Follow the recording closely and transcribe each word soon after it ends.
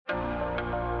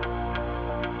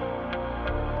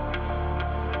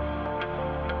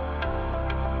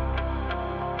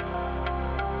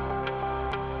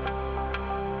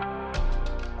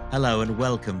Hello and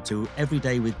welcome to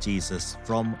Everyday with Jesus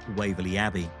from Waverley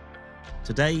Abbey.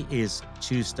 Today is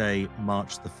Tuesday,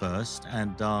 March the 1st,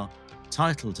 and our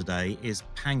title today is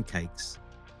Pancakes.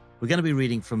 We're going to be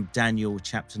reading from Daniel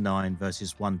chapter 9,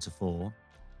 verses 1 to 4.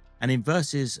 And in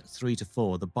verses 3 to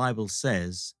 4, the Bible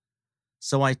says,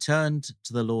 "So I turned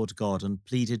to the Lord God and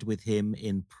pleaded with him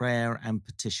in prayer and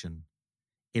petition,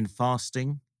 in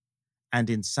fasting and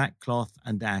in sackcloth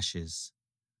and ashes.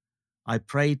 I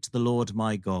prayed to the Lord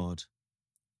my God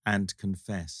and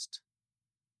confessed."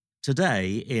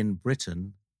 Today in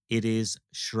Britain, it is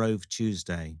Shrove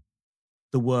Tuesday.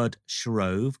 The word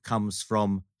Shrove comes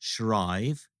from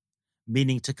shrive,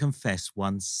 meaning to confess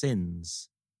one's sins.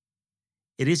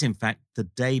 It is in fact the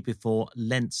day before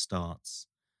Lent starts,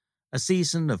 a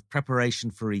season of preparation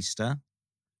for Easter,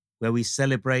 where we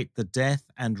celebrate the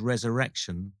death and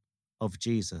resurrection of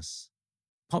Jesus,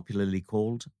 popularly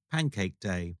called Pancake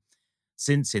Day,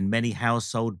 since in many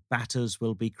households batters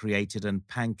will be created and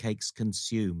pancakes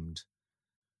consumed.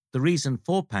 The reason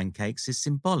for pancakes is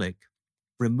symbolic,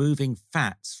 removing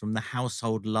fats from the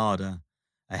household larder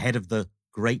ahead of the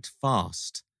Great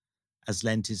Fast, as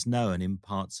Lent is known in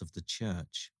parts of the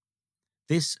church.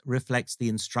 This reflects the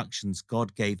instructions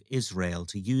God gave Israel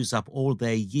to use up all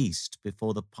their yeast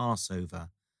before the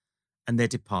Passover and their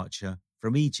departure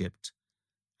from Egypt,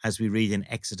 as we read in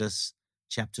Exodus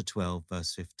chapter 12,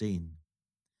 verse 15.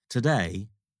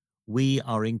 Today, we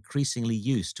are increasingly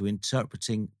used to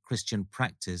interpreting Christian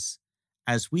practice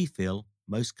as we feel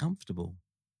most comfortable.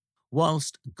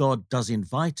 Whilst God does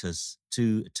invite us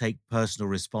to take personal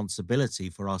responsibility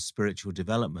for our spiritual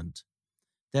development,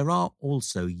 there are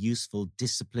also useful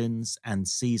disciplines and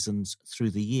seasons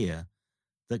through the year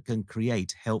that can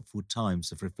create helpful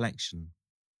times of reflection.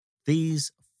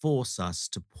 These force us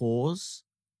to pause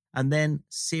and then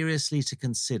seriously to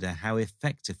consider how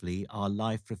effectively our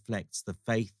life reflects the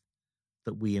faith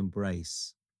that we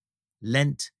embrace.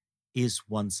 Lent is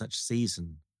one such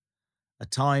season, a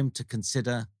time to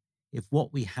consider if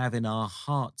what we have in our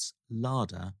heart's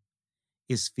larder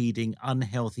is feeding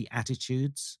unhealthy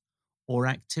attitudes or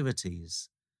activities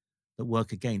that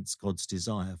work against God's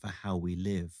desire for how we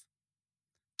live.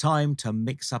 Time to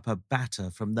mix up a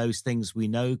batter from those things we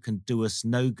know can do us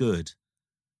no good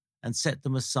and set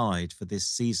them aside for this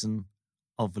season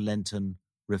of Lenten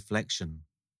reflection.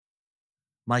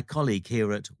 My colleague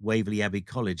here at Waverley Abbey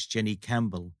College, Jenny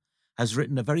Campbell, has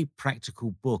written a very practical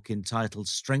book entitled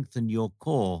Strengthen Your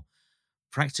Core,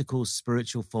 Practical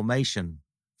Spiritual Formation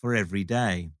for Every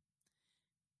Day.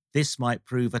 This might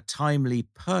prove a timely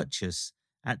purchase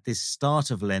at this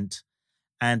start of Lent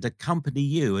and accompany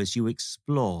you as you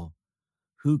explore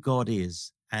who God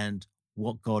is and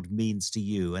what God means to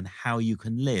you and how you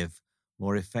can live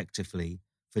more effectively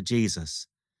for Jesus.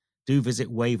 Do visit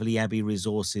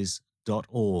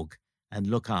waverleyabbeyresources.org and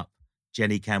look up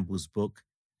Jenny Campbell's book,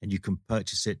 and you can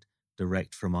purchase it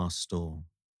direct from our store.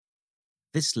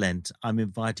 This Lent, I'm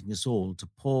inviting us all to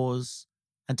pause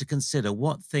and to consider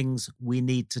what things we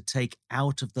need to take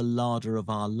out of the larder of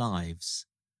our lives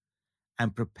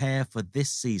and prepare for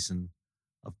this season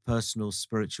of personal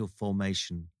spiritual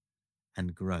formation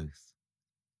and growth.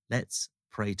 Let's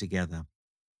pray together.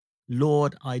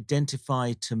 Lord,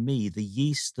 identify to me the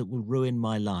yeast that will ruin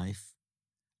my life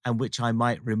and which I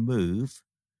might remove,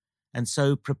 and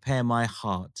so prepare my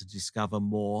heart to discover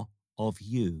more of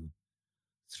you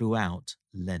throughout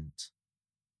Lent.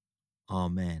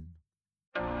 Amen.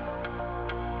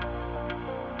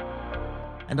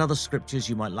 And other scriptures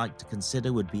you might like to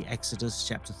consider would be Exodus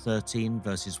chapter 13,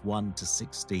 verses 1 to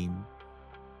 16,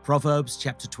 Proverbs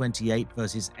chapter 28,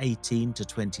 verses 18 to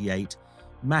 28,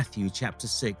 Matthew chapter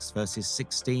 6, verses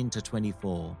 16 to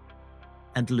 24,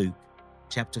 and Luke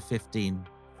chapter 15,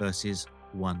 verses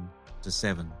 1 to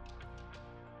 7.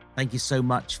 Thank you so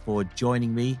much for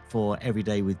joining me for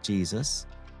Everyday with Jesus,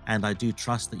 and I do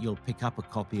trust that you'll pick up a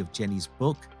copy of Jenny's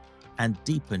book and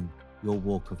deepen your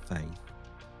walk of faith.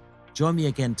 Join me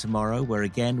again tomorrow, where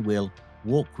again we'll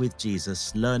walk with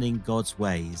Jesus, learning God's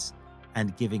ways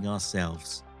and giving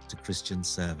ourselves to Christian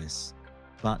service.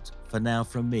 But for now,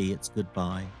 from me, it's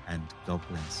goodbye and God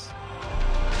bless.